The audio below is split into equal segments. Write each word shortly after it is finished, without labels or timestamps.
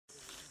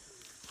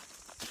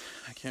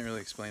can't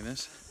really explain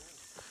this,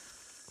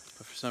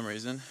 but for some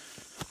reason,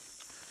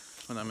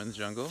 when I'm in the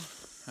jungle,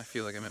 I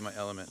feel like I'm in my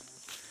element.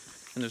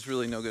 And there's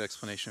really no good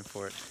explanation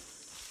for it.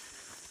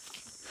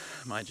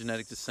 My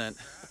genetic descent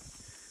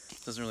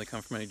doesn't really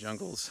come from any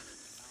jungles.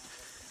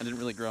 I didn't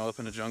really grow up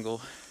in a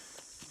jungle.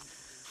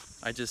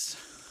 I just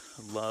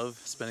love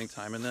spending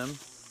time in them,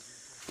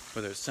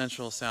 whether it's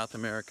Central, South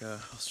America,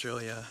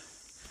 Australia,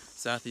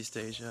 Southeast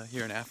Asia,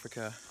 here in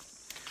Africa.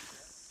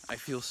 I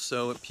feel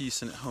so at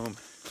peace and at home.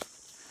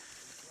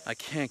 I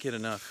can't get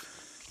enough.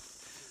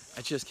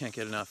 I just can't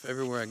get enough.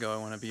 Everywhere I go, I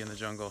want to be in the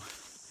jungle.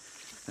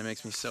 It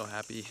makes me so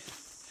happy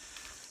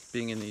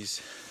being in these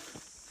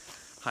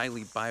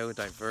highly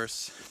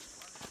biodiverse,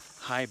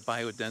 high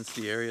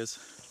biodensity areas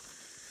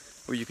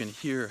where you can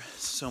hear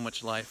so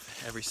much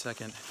life every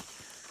second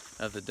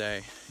of the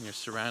day. And you're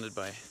surrounded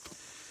by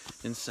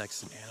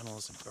insects and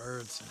animals and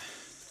birds and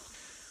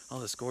all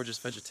this gorgeous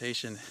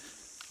vegetation.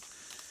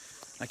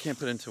 I can't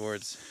put into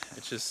words.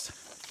 It's just,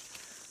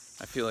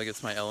 I feel like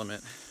it's my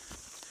element.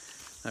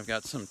 I've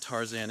got some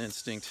Tarzan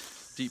instinct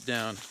deep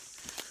down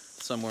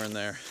somewhere in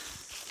there.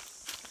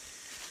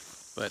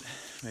 But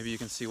maybe you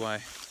can see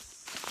why.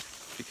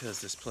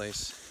 Because this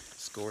place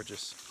is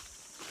gorgeous.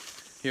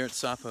 Here at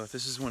Tsavo,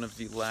 this is one of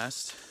the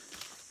last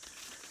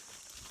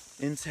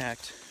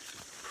intact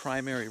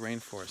primary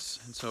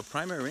rainforests. And so a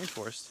primary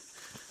rainforest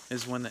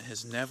is one that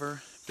has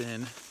never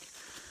been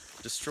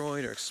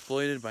destroyed or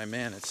exploited by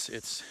man. It's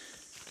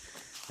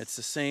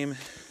the same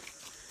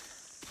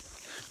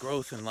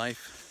growth in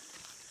life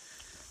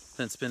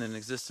that's been in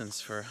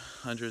existence for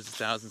hundreds of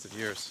thousands of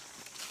years.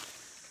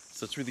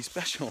 So it's really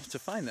special to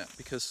find that,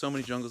 because so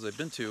many jungles I've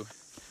been to,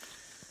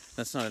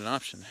 that's not an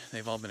option.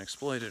 They've all been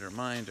exploited or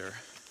mined or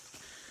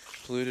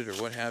polluted or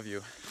what have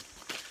you.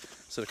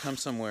 So to come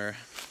somewhere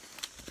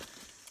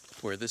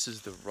where this is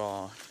the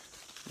raw,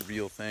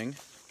 real thing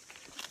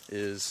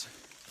is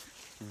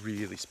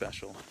really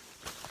special.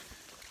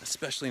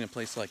 Especially in a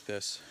place like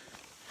this,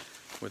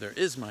 where there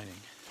is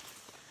mining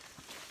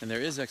and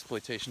there is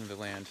exploitation of the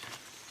land,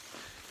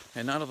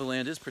 and not all the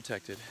land is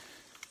protected.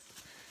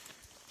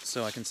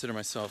 So I consider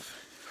myself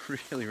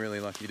really, really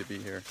lucky to be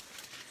here,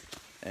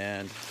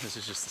 and this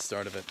is just the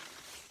start of it.